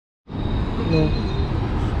No.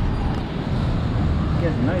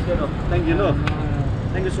 Yes, nice. Thank you. No.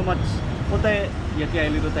 Thank you so much. What I yet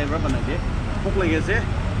I little time rub on a day. Book like I say.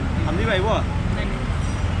 I'm the right one.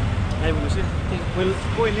 I will see. We'll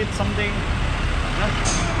go and eat something.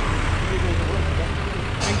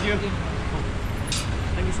 Thank you.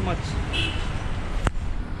 Thank you so much.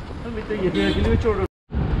 Let me tell you.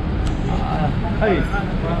 Hey.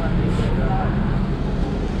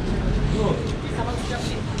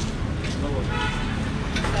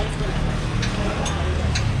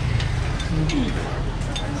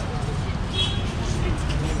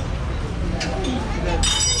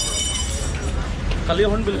 Kali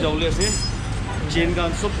Hornbill jauh lihat sih, chain kan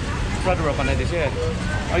sub produk berapa nanti sih?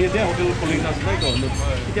 Ayo dia hotel kulinas naik kok,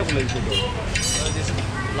 kita boleh itu tuh.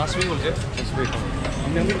 Last week aja, last week.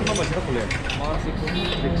 Yang ini kita masih boleh.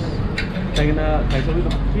 Karena kayak soal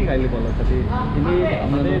itu sih kali boleh, tapi ini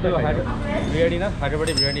mana itu biryani na,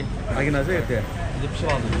 Hyderabadi biryani. Lagi nasi itu ya. Jepsi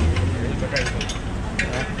ada.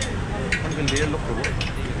 Hornbill dia look dulu.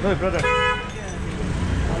 No brother.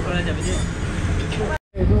 Brother jadi.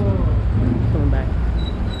 Itu back.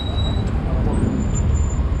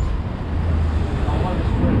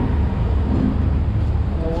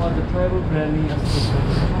 The tribal biryani has to be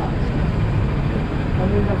and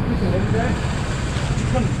we have chicken in there.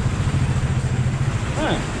 Chicken.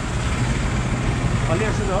 Huh. Kali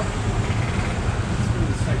aja dah.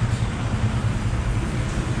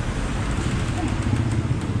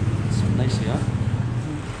 It's nice, yeah.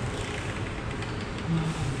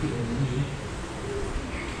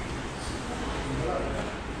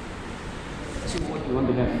 So what you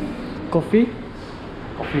want to have? Coffee?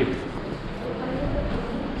 Coffee.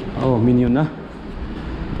 Oh, minion na.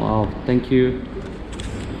 Wow, thank you.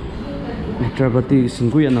 Hyderabadi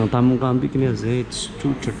singgu yang nang tamu kami kini aja. It's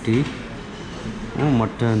 2:30. Oh,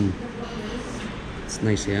 mutton. It's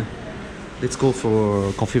nice, yeah. Let's go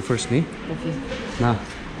for coffee first, nih. Coffee. Nah,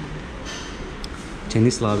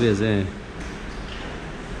 Chinese lah aja.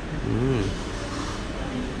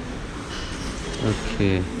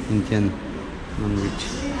 Okay, Indian non-veg.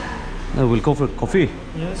 Now we'll go for coffee.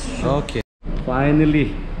 Yes. Sure. Okay.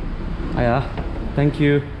 Finally. Ayah, thank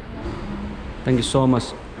you. Thank you so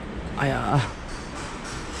much. Ayah.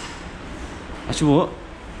 Ashu,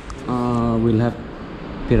 we'll have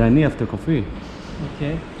biryani after coffee.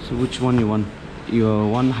 Okay. So which one you want? You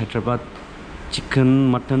want Hyderabad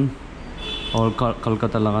chicken, mutton, or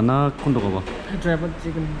Kolkata lagana? Kundo ko ba? Hyderabad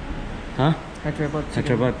chicken. Huh? Hyderabad chicken.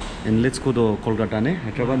 Hyderabad. And let's go to Kolkata, ne?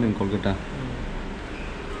 Hyderabad and Kolkata.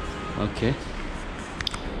 Okay.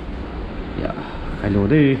 Yeah. Hello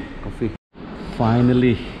there. Coffee.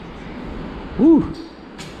 Finally. Woo!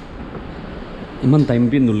 Iman time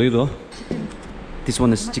bin dulu itu. This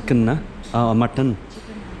one is chicken, na? Mutton.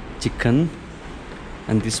 Chicken.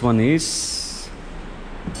 And this one is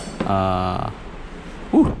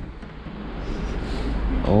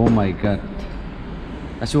oh my god.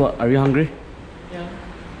 Ashu, are you hungry? Yeah.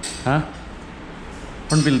 Huh?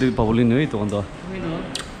 Hornbill di pabulin nyo ito kondo. We know.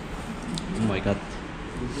 Oh my god.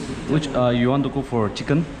 Which you want to go for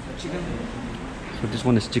chicken? Chicken. So this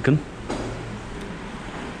one is chicken.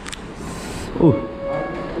 Oh.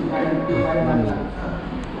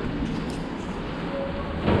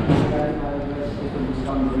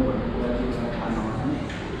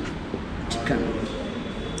 Chicken.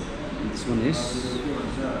 This one is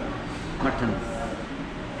mutton.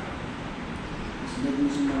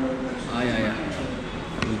 Yeah.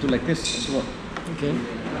 We'll do like this as well. Okay.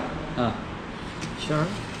 Sure.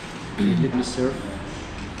 Let me serve.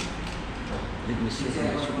 Let me serve.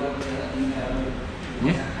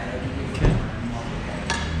 Yeah. Okay.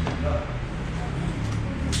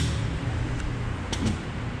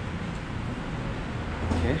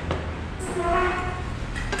 Okay.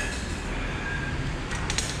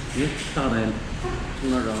 Yeah. Start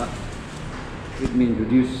Let me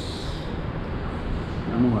introduce.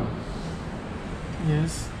 Namuha.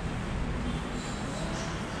 Yes.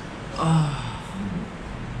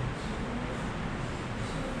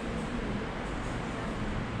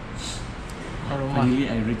 Aroma. Finally,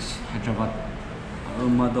 I reached Hyderabad.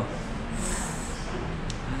 Aroma do.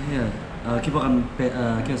 Yeah. Kita kan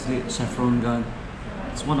kasi saffron gan.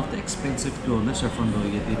 It's one of the expensive to na saffron do.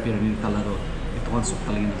 Yati pyramid kala do. Ito kan sok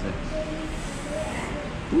talingin na.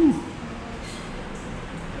 Ooh,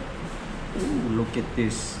 look at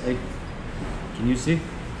this. Hey, can you see?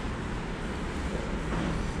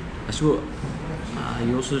 Ashu,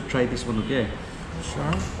 you also try this one, okay?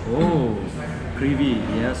 Sure. Oh, gravy,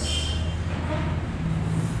 yes.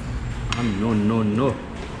 No.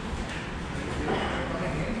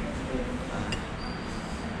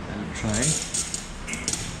 I'll try.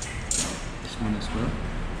 one as well.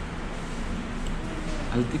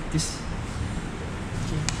 I'll take this.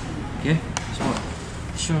 Okay, this one.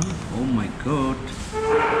 Sure. Oh my god.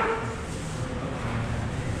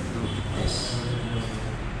 Look at this.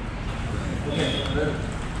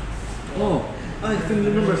 Oh, I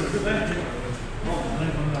family members.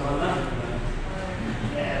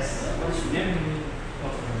 Yes. What's your name?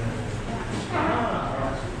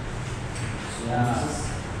 Yeah.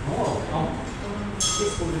 Oh.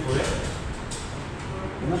 This will be good.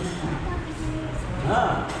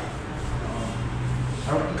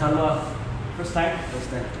 Color. First time? First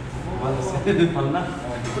time. Palna?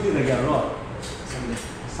 Put it again, right?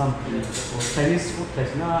 Some Chinese food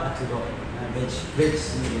place na actually veg.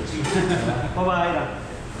 Bye bye.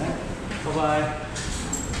 Bye bye.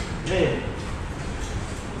 Hey.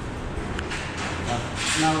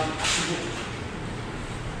 Now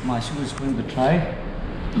Mashu is going to try.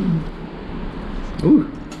 Ooh.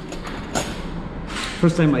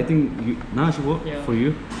 First time I think you Yeah. for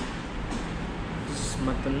you. This is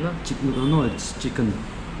mutton, no? Chicken, no, it's chicken.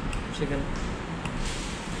 Chicken.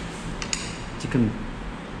 Chicken.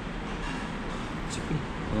 Chicken.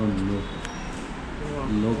 Oh no. Wow.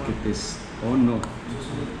 Look at this. Oh no.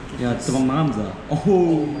 Yeah, it's wrong names. Oh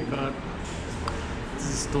Oh. my god. This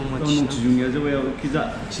is too much. 너무 지중해서 왜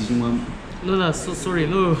기자 지중함. Luna, so sorry,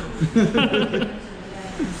 no.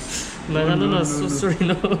 Naga Luna, so sorry,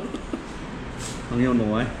 no. 방영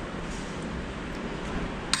너와이.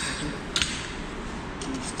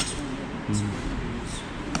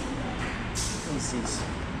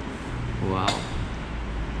 Wow.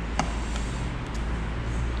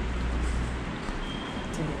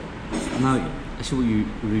 Now, should we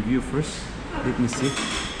review first? Let me see.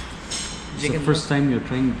 It's the Chicken first time you're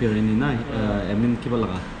trying biryani na. I mean, kiba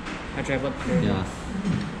laga. I try what? Yeah.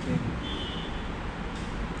 Okay.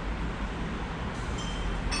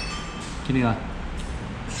 Kini ka?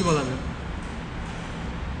 Shiba lang.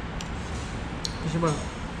 Shiba.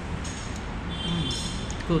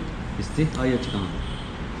 Good. Isti? Ah, yeah, chicken.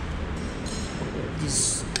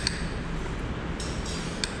 This.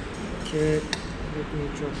 Okay. Let me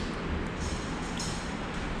try.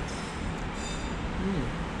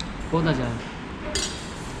 बहुत अच्छा है.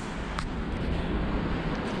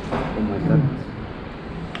 Oh my god.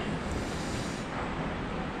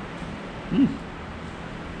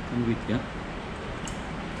 I'm with ya.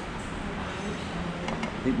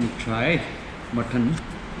 Let me try mutton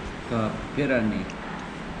ka biryani.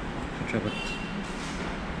 Try it.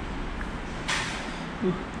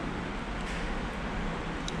 Oh.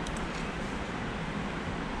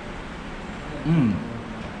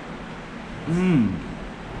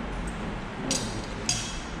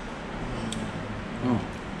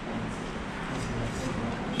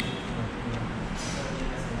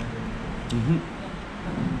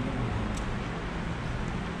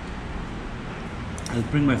 I'll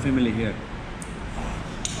bring my family here.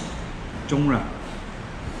 Jongra.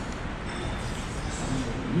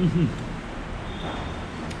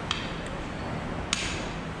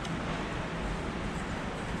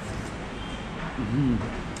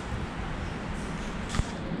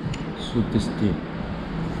 So tasty.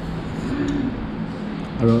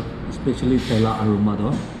 Especially tela aroma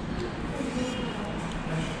though.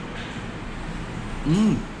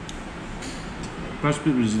 Price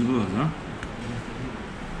bit reasonable, huh?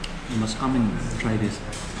 You must come and try this.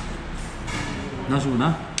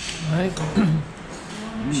 Nasuna? Right.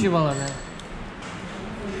 Shiba lang.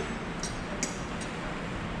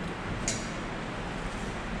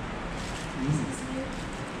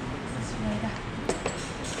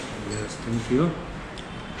 Yes, thank you.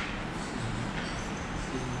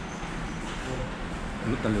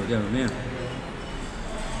 Look at the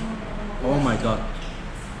Oh my god.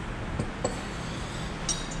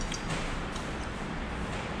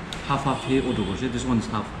 Half here or this one is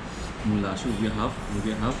half. Mula should be half, will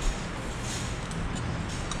be half.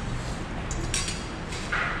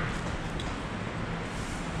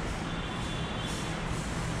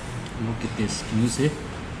 Look at this, can you see?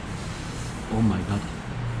 Oh my god.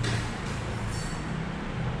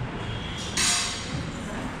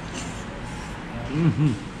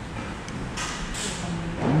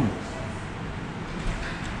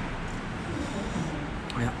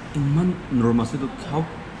 야, 이만 노르마스도 켜.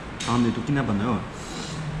 다음에 또 끼나봤나요?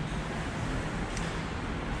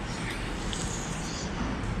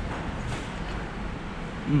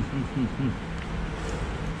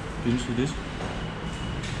 Did you see this?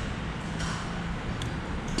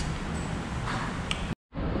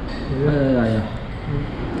 Yeah.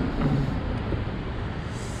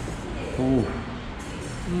 Oh.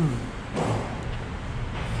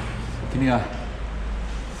 Kini ka.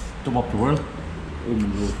 top of the world.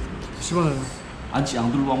 No. 시발하다. 아직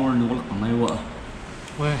안 들어와면 누굴 만나요?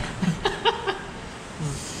 왜?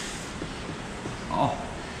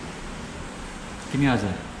 Give me a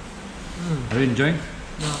Are you enjoying?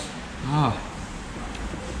 야.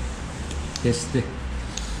 Yes, the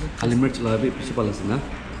Kalimirch labi pisipalasana.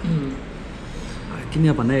 Give me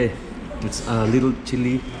a pane. It's a little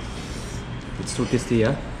chili. It's so tasty,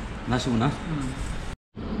 yeah. Nasumuna.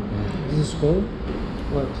 This is cold.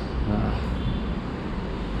 What?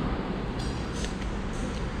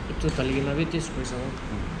 Ito talaga na bitis ko isa.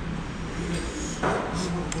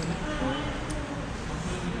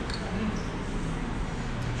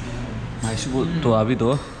 माइसुबो तो अभी तो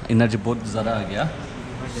energy बहुत ज़्यादा आ गया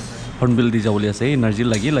hornbill दी जावलिया से energy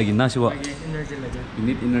लगी ना Shiva Energy lagi. you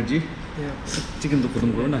need energy Yeah. chicken तो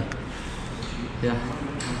खत्म करो ना या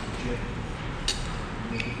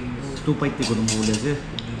तो पाइते खत्म हो गया से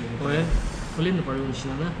Oye, kulin na parang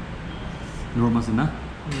siya na. normal से ना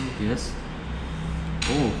yes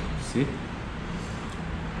oh see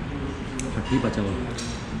थर्टी बचा वो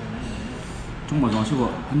तुम मजा Shiva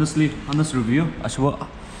honest review Shiva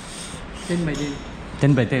 10 by 10.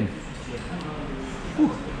 10 by 10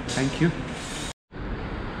 thank you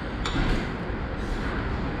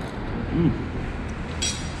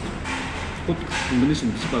꼭 인도네시아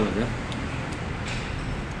음식 발라야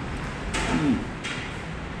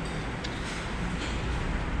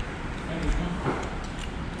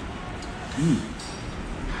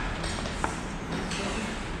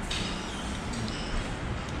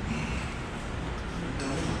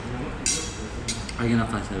알게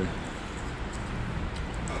나가세요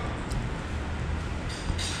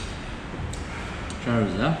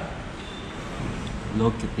Charles,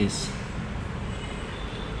 look at this.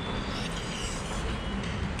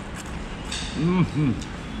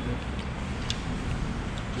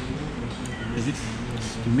 Is it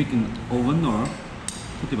you make in oven or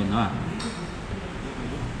put it on?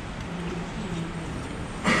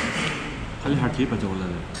 खाली hard shape बचा बोला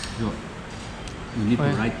है जो you need to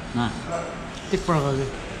write ना Tik parang kasi.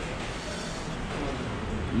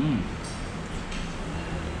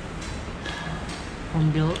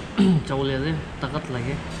 Hornbill jauh lihat deh, takat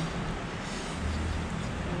lagi.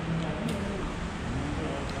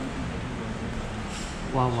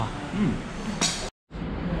 Wah wah.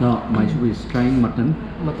 Now my shoe is trying mutton.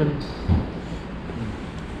 Mutton.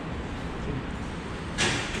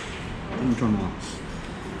 Trong nó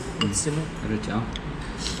Sino? rồi cháu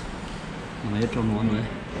mấy trong nó nữa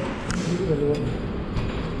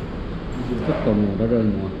rất cầu mùa đó rơi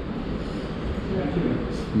mùa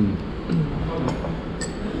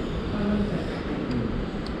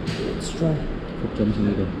Let's try. Phút chấm xin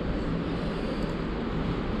được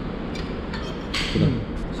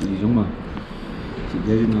chị giống mà chị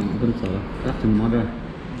dễ nào vẫn sợ các chân nó ra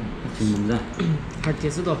các chân mắm ra Hard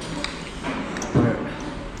taste ito.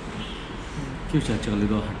 Kêu chả chờ lấy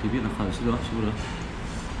đồ hạt tí biết là khảo sĩ đó chứ đó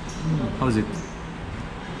how is it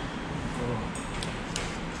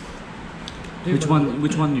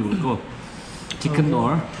which one you will go chicken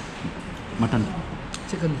or mutton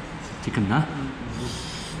Chicken. chicken hả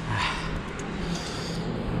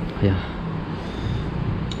yeah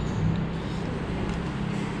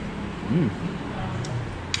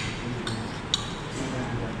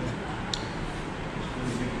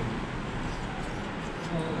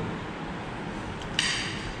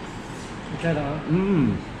Try that.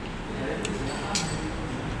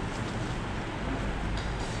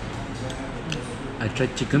 I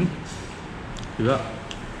tried chicken. Yeah.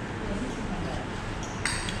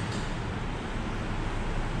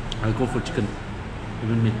 I'll go for chicken.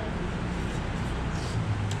 Even meat.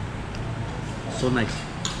 So nice.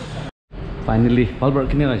 Finally, Palbar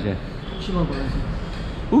kine gaje. Shima ba?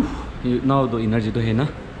 Now the energy to hai na.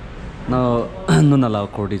 Now no na la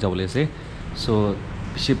kordi jawle se. So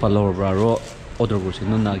she palor bro order kursi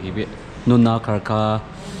no na give no na karka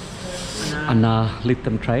ana let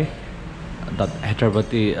them try that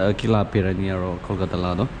Hyderabadi kila pirani aro Kolkata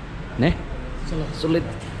la no ne so let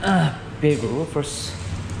pay go first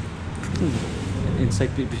inside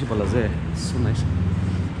pishi palaze so nice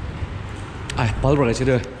ai palbra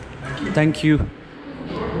gache thank you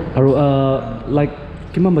aro like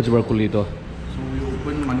kimamba jbar kuli to So we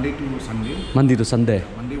open Monday to Sunday. Monday to Sunday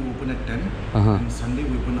Monday we open at 10 Uh-huh. and Sunday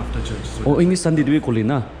we open after church. So oh ini Sunday dui kuli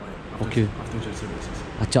na okay after church services.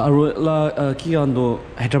 अच्छा और ला की आंदो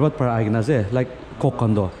हैदराबाद पर आएगा ना से like Coke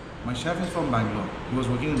आंदो My chef is from Bangalore. He was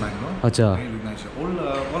working in Bangalore. अच्छा Very nice chef.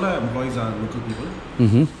 All our employees are local people.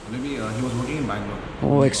 Maybe he was working in Bangalore.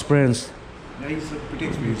 oh experience Yeah, he's pretty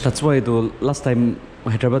experienced. that's why the last time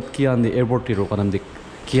Hyderabad की आंदे airport T रोका Nandi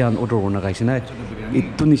Kiyan order কৰা গাইছে না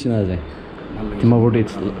ইটো নিচিনা যায় ডিমাপুৰ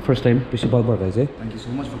ইটছ ফাৰ্ষ্ট টাইম বেছি ভাল ভাল গাইছে Thank you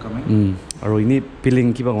so much for coming. আৰু ইনি পিলিং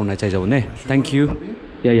কিবা কৰা চাই যাব নে thank you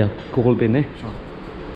yeah Google pay' নে Sure.